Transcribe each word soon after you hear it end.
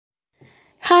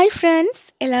Hi friends,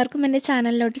 എല്ലാവർക്കും എൻ്റെ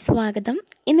ചാനലിലോട്ട് സ്വാഗതം.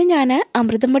 ഇന്ന് ഞാൻ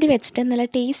അമൃതം പൊടി വെച്ചിട്ട് നല്ല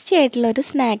ടേസ്റ്റി ആയിട്ടുള്ളൊരു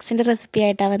സ്നാക്സിൻ്റെ റെസിപ്പി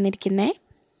ആയിട്ടാണ് വന്നിരിക്കുന്നത്.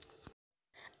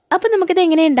 അപ്പോൾ നമുക്കിത്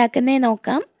എങ്ങനെ ഉണ്ടാക്കുന്നതെന്ന്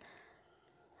നോക്കാം.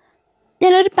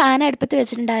 ഞാനൊരു പാൻ അടുപ്പത്ത്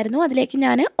വെച്ചിട്ടുണ്ടായിരുന്നു. അതിലേക്ക്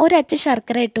ഞാൻ ഒരച്ച്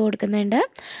ശർക്കര ഇട്ട് കൊടുക്കുന്നുണ്ട്.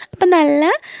 അപ്പം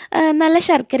നല്ല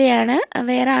ശർക്കരയാണ്,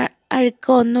 വേറെ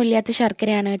അഴുക്കോ ഒന്നും ഇല്ലാത്ത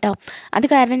ശർക്കരയാണ് കേട്ടോ. അത്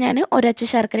കാരണം ഞാൻ ഒരച്ച്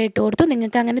ശർക്കര ഇട്ട് കൊടുത്തു.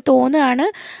 നിങ്ങൾക്ക് അങ്ങനെ തോന്നുകയാണ്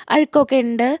അഴുക്കൊക്കെ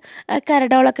ഉണ്ട്,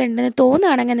 കരടോളൊക്കെ ഉണ്ടെന്ന്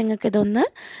തോന്നുകയാണെങ്കിൽ നിങ്ങൾക്കിതൊന്ന്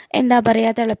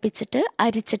തിളപ്പിച്ചിട്ട്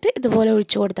അരിച്ചിട്ട് ഇതുപോലെ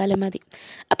ഒഴിച്ചു കൊടുത്താലും മതി.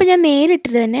 അപ്പം ഞാൻ നേരിട്ട്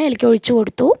തന്നെ അതിലേക്ക് ഒഴിച്ചു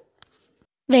കൊടുത്തു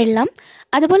വെള്ളം.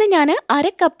 അതുപോലെ ഞാൻ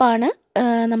അരക്കപ്പാണ്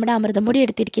നമ്മുടെ അമൃതം പൊടി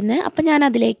എടുത്തിരിക്കുന്നത്. അപ്പം ഞാൻ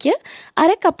അതിലേക്ക്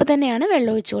അരക്കപ്പ് തന്നെയാണ്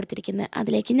വെള്ളം ഒഴിച്ചു കൊടുത്തിരിക്കുന്നത്.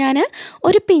 അതിലേക്ക് ഞാൻ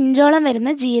ഒരു പിഞ്ചോളം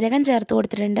വരുന്ന ജീരകം ചേർത്ത്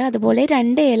കൊടുത്തിട്ടുണ്ട്. അതുപോലെ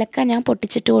 2 ഏലക്ക ഞാൻ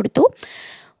പൊട്ടിച്ചിട്ട് കൊടുത്തു.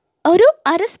 ഒരു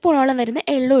അര സ്പൂണോളം വരുന്ന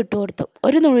എള്ളും ഇട്ട് കൊടുത്തു.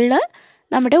 ഒരു നുള്ള്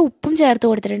നമ്മുടെ ഉപ്പും ചേർത്ത്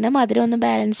കൊടുത്തിട്ടുണ്ട്. മധുരം ഒന്ന്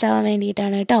ബാലൻസ് ആവാൻ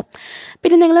വേണ്ടിയിട്ടാണ് കേട്ടോ.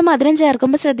 പിന്നെ നിങ്ങൾ മധുരം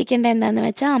ചേർക്കുമ്പോൾ ശ്രദ്ധിക്കേണ്ട എന്താണെന്ന്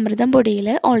വെച്ചാൽ അമൃതം പൊടിയിൽ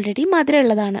ഓൾറെഡി മധുരം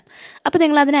ഉള്ളതാണ്. അപ്പോൾ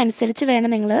നിങ്ങൾ അതിനനുസരിച്ച്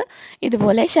വേണം നിങ്ങൾ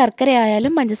ഇതുപോലെ ശർക്കര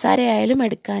ആയാലും പഞ്ചസാര ആയാലും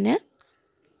എടുക്കാൻ.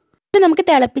 നമുക്ക്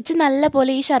തിളപ്പിച്ച്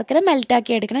നല്ലപോലെ ഈ ശർക്കര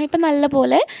മെൽറ്റാക്കി എടുക്കണം. ഇപ്പം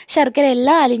നല്ലപോലെ ശർക്കര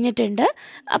എല്ലാം അലിഞ്ഞിട്ടുണ്ട്.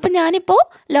 അപ്പം ഞാനിപ്പോൾ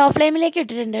ലോ ഫ്ലെയിമിലേക്ക്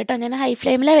ഇട്ടിട്ടുണ്ട് കേട്ടോ. ഞാൻ ഹൈ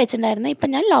ഫ്ലെയിമിലാണ് വെച്ചിട്ടുണ്ടായിരുന്നു.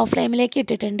 ഇപ്പം ഞാൻ ലോ ഫ്ലെയിമിലേക്ക്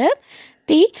ഇട്ടിട്ടുണ്ട്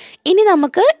തീ. ഇനി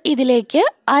നമുക്ക് ഇതിലേക്ക്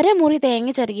അരമുറി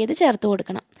തേങ്ങ ചിരകിയത് ചേർത്ത്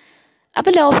കൊടുക്കണം.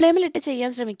 അപ്പോൾ ലോ ഫ്ലെയിമിലിട്ട് ചെയ്യാൻ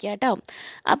ശ്രമിക്കുക കേട്ടോ.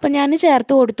 അപ്പം ഞാൻ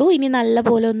ചേർത്ത് കൊടുത്തു. ഇനി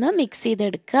നല്ലപോലെ ഒന്ന് മിക്സ്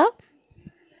ചെയ്തെടുക്കുക.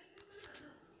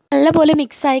 നല്ലപോലെ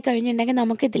മിക്സായി കഴിഞ്ഞിട്ടുണ്ടെങ്കിൽ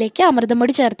നമുക്ക് ഇതിലേക്ക് അമൃതം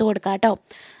പൊടി ചേർത്ത് കൊടുക്കാം കേട്ടോ.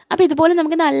 അപ്പോൾ ഇതുപോലെ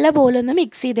നമുക്ക് നല്ലപോലെ ഒന്ന്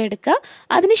മിക്സ് ചെയ്തെടുക്കുക.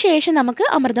 അതിനുശേഷം നമുക്ക്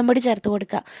അമൃതം പൊടി ചേർത്ത്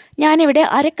കൊടുക്കുക. ഞാനിവിടെ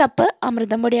അരക്കപ്പ്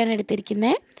അമൃതം പൊടിയാണ്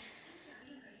എടുത്തിരിക്കുന്നത്.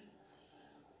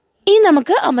 ഇനി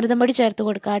നമുക്ക് അമൃതം പൊടി ചേർത്ത്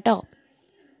കൊടുക്കാം കേട്ടോ.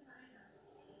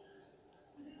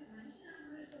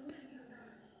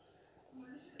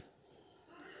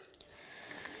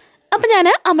 അപ്പോൾ ഞാൻ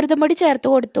അമൃതം പൊടി ചേർത്ത്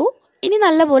കൊടുത്തു. ഇനി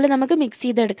നല്ലപോലെ നമുക്ക് മിക്സ്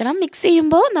ചെയ്തെടുക്കണം. മിക്സ്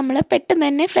ചെയ്യുമ്പോൾ നമ്മൾ പെട്ടെന്ന്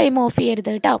തന്നെ ഫ്ലെയിം ഓഫ് ചെയ്യരുത്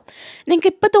കേട്ടോ. നിങ്ങൾക്ക്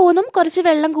ഇപ്പോൾ തോന്നും കുറച്ച്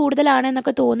വെള്ളം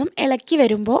കൂടുതലാണെന്നൊക്കെ തോന്നും ഇളക്കി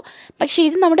വരുമ്പോൾ. പക്ഷേ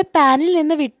ഇത് നമ്മുടെ പാനിൽ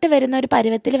നിന്ന് വിട്ട് വരുന്ന ഒരു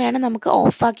പരുവത്തിൽ വേണം നമുക്ക്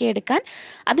ഓഫാക്കി എടുക്കാൻ.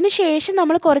 അതിനുശേഷം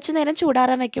നമ്മൾ കുറച്ച് നേരം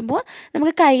ചൂടാറാൻ വയ്ക്കുമ്പോൾ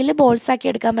നമുക്ക് കയ്യിൽ ബോൾസാക്കി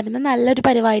എടുക്കാൻ പറ്റുന്ന നല്ലൊരു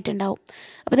പരുവായിട്ടുണ്ടാവും.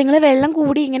 അപ്പോൾ നിങ്ങൾ വെള്ളം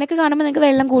കൂടി ഇങ്ങനെയൊക്കെ കാണുമ്പോൾ നിങ്ങൾക്ക്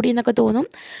വെള്ളം കൂടി എന്നൊക്കെ തോന്നും.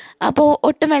 അപ്പോൾ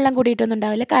ഒട്ടും വെള്ളം കൂടിയിട്ടൊന്നും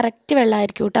ഉണ്ടാവില്ല, കറക്റ്റ്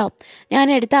വെള്ളമായിരിക്കും കേട്ടോ. ഞാൻ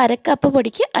എടുത്ത അരക്കപ്പ്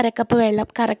പൊടിക്ക് അരക്കപ്പ് വെള്ളം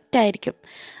കറക്റ്റായിരിക്കും.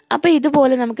 അപ്പോൾ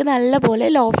ഇതുപോലെ നമുക്ക് നല്ലപോലെ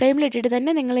ലോ ഫ്ലെയിമിലിട്ടിട്ട്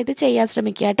തന്നെ നിങ്ങളിത് ചെയ്യാൻ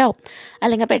ശ്രമിക്കുക കേട്ടോ.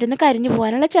 അല്ലെങ്കിൽ പെട്ടെന്ന് കരിഞ്ഞു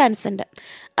പോകാനുള്ള ചാൻസ് ഉണ്ട്.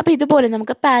 അപ്പോൾ ഇതുപോലെ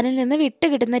നമുക്ക് പാനിൽ നിന്ന് വിട്ട്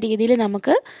കിട്ടുന്ന രീതിയിൽ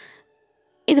നമുക്ക്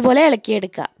ഇതുപോലെ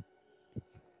ഇളക്കിയെടുക്കുക.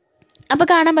 അപ്പോൾ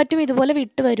കാണാൻ പറ്റും ഇതുപോലെ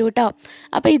വിട്ട് വരും കേട്ടോ.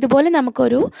 അപ്പോൾ ഇതുപോലെ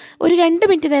നമുക്കൊരു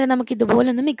 2 മിനിറ്റ് നേരം നമുക്ക് ഇതുപോലെ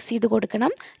ഒന്ന് മിക്സ് ചെയ്ത്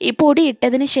കൊടുക്കണം. ഈ പൊടി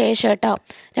ഇട്ടതിന് ശേഷം കേട്ടോ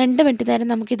 2 മിനിറ്റ് നേരം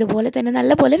നമുക്ക് ഇതുപോലെ തന്നെ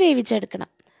നല്ലപോലെ വേവിച്ചെടുക്കണം.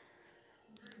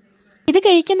 ഇത്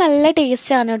കഴിക്കാൻ നല്ല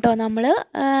ടേസ്റ്റാണ് കേട്ടോ. നമ്മൾ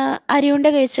അരിയുണ്ട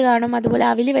കഴിച്ച് കാണും, അതുപോലെ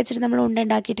അവിൽ വെച്ചിട്ട് നമ്മൾ ഉണ്ട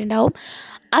ഉണ്ടാക്കിയിട്ടുണ്ടാവും.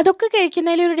 അതൊക്കെ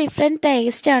കഴിക്കുന്നതിൽ ഒരു ഡിഫറെൻറ്റ്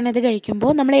ടേസ്റ്റാണ് ഇത്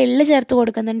കഴിക്കുമ്പോൾ. നമ്മൾ എള്ള് ചേർത്ത്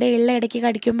കൊടുക്കുന്നുണ്ട്, എള്ള് ഇടയ്ക്ക്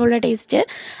കടിക്കുമ്പോൾ ഉള്ള ടേസ്റ്റ്.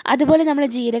 അതുപോലെ നമ്മൾ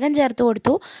ജീരകം ചേർത്ത്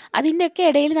കൊടുത്തു. അതിൻ്റെയൊക്കെ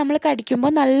ഇടയിൽ നമ്മൾ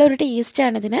കടിക്കുമ്പോൾ നല്ലൊരു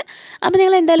ടേസ്റ്റാണ് ഇതിന്. അപ്പോൾ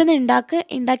നിങ്ങൾ എന്തായാലും ഒന്ന്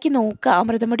ഉണ്ടാക്കി നോക്കുക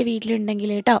അമൃതം പൊടി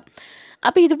വീട്ടിലുണ്ടെങ്കിൽ കേട്ടോ.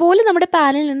 അപ്പോൾ ഇതുപോലെ നമ്മുടെ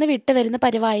പാനിൽ നിന്ന് വിട്ട് വരുന്ന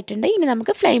പരുവായിട്ടുണ്ട്. ഇനി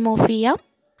നമുക്ക് ഫ്ലെയിം ഓഫ് ചെയ്യാം.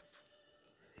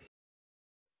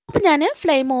 അപ്പോൾ ഞാൻ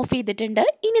ഫ്ലെയിം ഓഫ് ചെയ്തിട്ടുണ്ട്.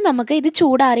 ഇനി നമുക്ക് ഇത്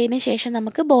ചൂടാറിയതിന് ശേഷം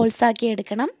നമുക്ക് ബോൾസാക്കി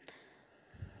എടുക്കണം.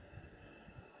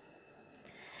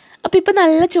 അപ്പോൾ ഇപ്പോൾ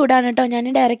നല്ല ചൂടാണ് കേട്ടോ.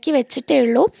 ഞാനിവിടെ ഇറക്കി വെച്ചിട്ടേ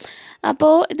ഉള്ളൂ.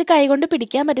 അപ്പോൾ ഇത് കൈകൊണ്ട്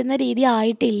പിടിക്കാൻ പറ്റുന്ന രീതി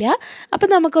ആയിട്ടില്ല. അപ്പോൾ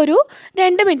നമുക്കൊരു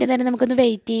 2 മിനിറ്റ് നേരം നമുക്കൊന്ന്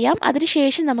വെയിറ്റ് ചെയ്യാം.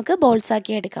 അതിനുശേഷം നമുക്ക്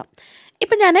ബോൾസാക്കി എടുക്കാം.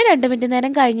 ഇപ്പം ഞാൻ 2 മിനിറ്റ്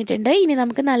നേരം കഴിഞ്ഞിട്ടുണ്ട്. ഇനി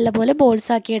നമുക്ക് നല്ലപോലെ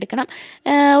ബോൾസാക്കി എടുക്കണം.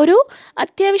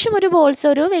 അത്യാവശ്യം ഒരു ബോൾസ്,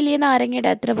 ഒരു വലിയ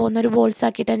നാരങ്ങയുടെ അത്ര പോകുന്ന ഒരു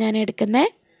ബോൾസാക്കിയിട്ടാണ് ഞാൻ എടുക്കുന്നത്.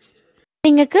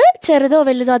 നിങ്ങൾക്ക് ചെറുതോ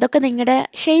വലുതോ അതൊക്കെ നിങ്ങളുടെ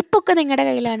ഷേപ്പൊക്കെ നിങ്ങളുടെ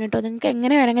കയ്യിലാണ് കേട്ടോ. നിങ്ങൾക്ക്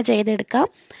എങ്ങനെ വേണമെങ്കിൽ ചെയ്തെടുക്കാം.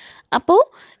 അപ്പോൾ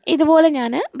ഇതുപോലെ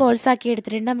ഞാൻ ബോൾസാക്കി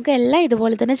എടുത്തിട്ടുണ്ട്. നമുക്ക് എല്ലാം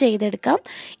ഇതുപോലെ തന്നെ ചെയ്തെടുക്കാം.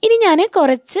 ഇനി ഞാൻ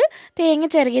കുറച്ച് തേങ്ങ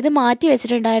ചിരകിയത് മാറ്റി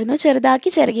വെച്ചിട്ടുണ്ടായിരുന്നു. ചെറുതാക്കി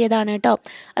ചിരകിയതാണ് കേട്ടോ.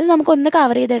 അത് നമുക്കൊന്ന്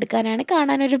കവർ ചെയ്തെടുക്കാനാണ്,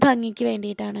 കാണാനൊരു ഭംഗിക്ക്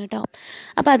വേണ്ടിയിട്ടാണ് കേട്ടോ.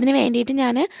 അപ്പോൾ അതിന് വേണ്ടിയിട്ട്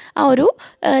ഞാൻ ആ ഒരു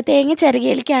തേങ്ങ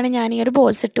ചിരകിയിലേക്കാണ് ഞാൻ ഈ ഒരു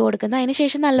ബോൾസ് ഇട്ട് കൊടുക്കുന്നത്. അതിന്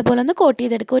ശേഷം നല്ലപോലെ ഒന്ന് കോട്ട്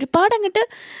ചെയ്തെടുക്കുക. ഒരുപാട് അങ്ങോട്ട്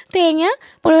തേങ്ങ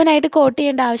മുഴുവനായിട്ട് കോട്ട്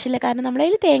ചെയ്യേണ്ട ആവശ്യമില്ല, കാരണം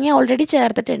നമ്മളതിൽ തേങ്ങ ഓൾറെഡി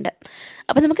ചേർത്തിട്ടുണ്ട്.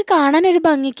 അപ്പോൾ നമുക്ക് കാണാനൊരു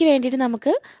ഭംഗിക്ക് വേണ്ടിയിട്ട്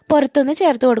നമുക്ക് പുറത്തൊന്ന്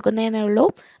ചേർത്ത് കൊടുക്കുന്നതേ ഉള്ളൂ.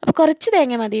 അപ്പോൾ കുറച്ച്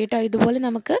തേങ്ങ മതി കേട്ടോ. ഇതുപോലെ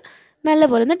നമുക്ക്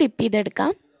നല്ലപോലെ ഒന്ന് ഡിപ്പ്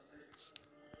ചെയ്തെടുക്കാം.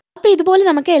 അപ്പോൾ ഇതുപോലെ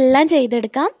നമുക്ക് എല്ലാം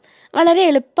ചെയ്തെടുക്കാം. വളരെ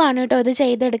എളുപ്പമാണ് കേട്ടോ ഇത്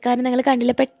ചെയ്തെടുക്കാൻ. നിങ്ങൾ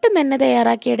കണ്ടില്ല, പെട്ടെന്ന് തന്നെ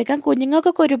തയ്യാറാക്കിയെടുക്കാം.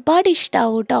 കുഞ്ഞുങ്ങൾക്കൊക്കെ ഒരുപാട്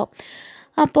ഇഷ്ടമാവും കേട്ടോ.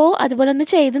 അപ്പോൾ അതുപോലെ ഒന്ന്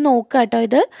ചെയ്ത് നോക്കുക കേട്ടോ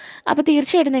ഇത്. അപ്പോൾ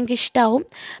തീർച്ചയായിട്ടും നിങ്ങൾക്ക് ഇഷ്ടമാവും.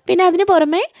 പിന്നെ അതിന്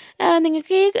പുറമെ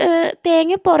നിങ്ങൾക്ക് ഈ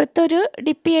തേങ്ങ പുറത്തൊരു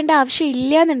ഡിപ്പ് ചെയ്യേണ്ട ആവശ്യം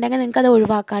ഇല്ല എന്നുണ്ടെങ്കിൽ നിങ്ങൾക്ക് അത്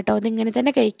ഒഴിവാക്കാം കേട്ടോ. അതിങ്ങനെ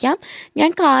തന്നെ കഴിക്കാം. ഞാൻ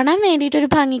കാണാൻ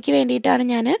വേണ്ടിയിട്ടൊരു ഭംഗിക്ക് വേണ്ടിയിട്ടാണ്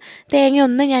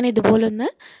ഞാൻ ഇതുപോലെ ഒന്ന്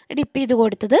ഡിപ്പ് ചെയ്ത്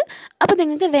കൊടുത്തത്. അപ്പോൾ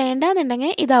നിങ്ങൾക്ക്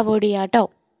വേണ്ടാന്നുണ്ടെങ്കിൽ ഇത് അവോയ്ഡ് ചെയ്യാം കേട്ടോ.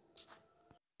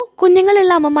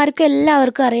 കുഞ്ഞുങ്ങളുള്ള അമ്മമാർക്ക്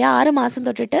എല്ലാവർക്കും അറിയാം 6 മാസം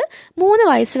തൊട്ടിട്ട് 3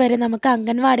 വയസ്സ് വരെ നമുക്ക്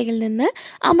അംഗൻവാടികളിൽ നിന്ന്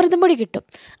അമൃതം പൊടി കിട്ടും.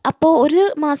 അപ്പോൾ ഒരു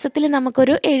മാസത്തിൽ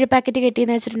നമുക്കൊരു 7 പാക്കറ്റ്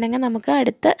കിട്ടിയെന്ന് വെച്ചിട്ടുണ്ടെങ്കിൽ നമുക്ക്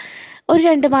അടുത്ത ഒരു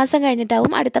 2 മാസം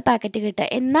കഴിഞ്ഞിട്ടാവും അടുത്ത പാക്കറ്റ് കിട്ടുക.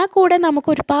 എന്നാൽ കൂടെ നമുക്ക്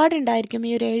ഒരുപാടുണ്ടായിരിക്കും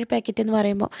ഈ ഒരു 7 പാക്കറ്റ് എന്ന്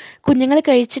പറയുമ്പോൾ, കുഞ്ഞുങ്ങൾ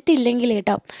കഴിച്ചിട്ടില്ലെങ്കിൽ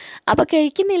കേട്ടോ. അപ്പോൾ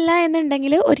കഴിക്കുന്നില്ല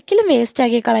എന്നുണ്ടെങ്കിൽ ഒരിക്കലും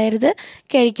വേസ്റ്റാക്കി കളയരുത്,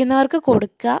 കഴിക്കുന്നവർക്ക്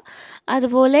കൊടുക്കുക.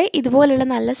 അതുപോലെ ഇതുപോലുള്ള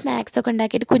നല്ല സ്നാക്സൊക്കെ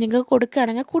ഉണ്ടാക്കിയിട്ട് കുഞ്ഞുങ്ങൾക്ക്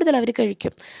കൊടുക്കുകയാണെങ്കിൽ കൂടുതൽ അവർ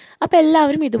കഴിക്കും. അപ്പോൾ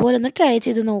എല്ലാവരും ഇതുപോലെ ഒന്ന് ട്രൈ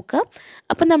ചെയ്ത് നോക്കുക.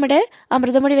 അപ്പം നമ്മുടെ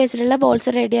അമൃതമൊടി വെച്ചിട്ടുള്ള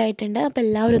ബോൾസ് റെഡി ആയിട്ടുണ്ട്. അപ്പോൾ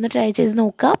എല്ലാവരും ഒന്ന് ട്രൈ ചെയ്ത്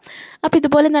നോക്കുക. അപ്പോൾ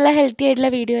ഇതുപോലെ നല്ല ഹെൽത്തി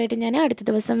ആയിട്ടുള്ള വീഡിയോ ആയിട്ട് ഞാൻ അടുത്ത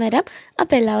ദിവസം വരാം.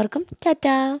 അപ്പോൾ എല്ലാവർക്കും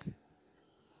ടാറ്റാ.